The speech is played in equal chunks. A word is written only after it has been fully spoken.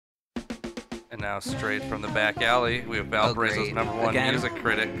And now straight from the back alley, we have Valparaiso's #1 music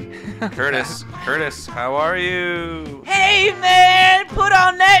critic, Curtis. Curtis, how are you? Hey, man, put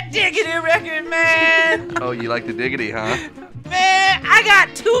on that diggity record, man. Oh, you like the diggity, huh? Man, I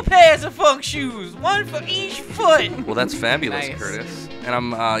got 2 pairs of funk shoes, 1 for each foot. Well, that's fabulous, Nice. Curtis. And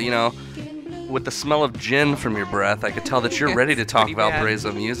I'm, you know, with the smell of gin from your breath, I could tell that you're ready to talk Pretty bad.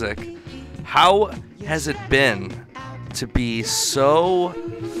 Valparaiso music. How has it been to be so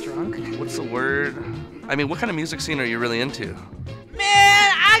Drunk? What's the word? I mean, what kind of music scene are you really into?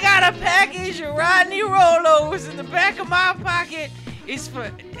 Man, I got a package of Rodney Rolos in the back of my pocket. It's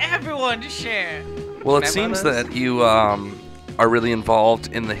for everyone to share. Well, it Can I seems borrow those? that you are really involved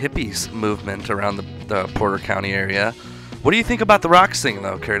in the hippies movement around the Porter County area. What do you think about the rock scene,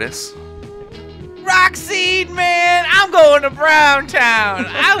 though, Curtis? Rock scene, man. I'm going to Browntown.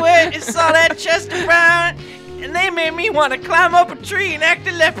 I went and saw that Chester Brown, and they made me want to climb up a tree and act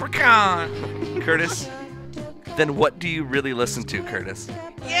a leprechaun. Curtis, then what do you really listen to, Curtis?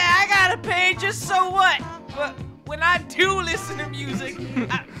 Yeah, I got a page, just so what? But when I do listen to music,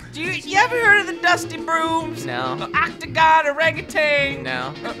 you ever heard of the Dusty Brooms? No. The Octagon Orangutan?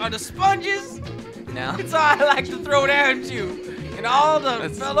 No. Or the Sponges? No. It's all I like to throw down to. And all the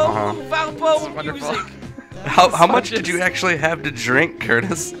That's- fellow Valpo wonderful. music. How much did you actually have to drink,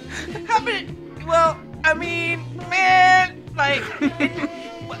 Curtis? How many? Well, I mean, man, like,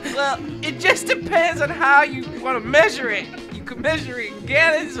 it just depends on how you want to measure it. You can measure it in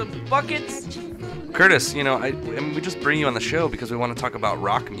gallons or buckets. Curtis, you know, I mean, we just bring you on the show because we want to talk about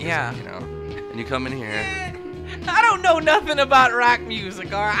rock music, Yeah. you know? And you come in here. I don't know nothing about rock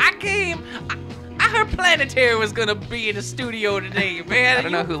music, alright? I heard Planetary was gonna be in the studio today, man. I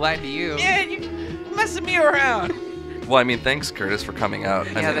don't know who lied to you. Yeah, you messing me around. Well, I mean, thanks, Curtis, for coming out.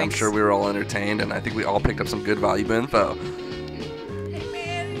 I mean, I'm thanks. sure we were all entertained, and I think we all picked up some good valuable info. Hey,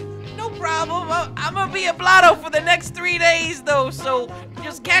 man, no problem. I'm gonna be a blotto for the next 3 days, though, so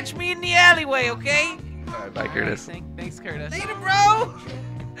just catch me in the alleyway, okay? All right, bye, Curtis. Thanks, Curtis. Later, bro.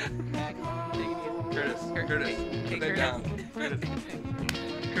 Curtis, Hey, put it Curtis. down. Curtis,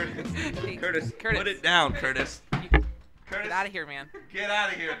 Hey, Curtis, Curtis. put it down, Curtis. Get Curtis, out of here, man. get out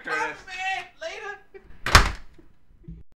of here, Curtis. Man.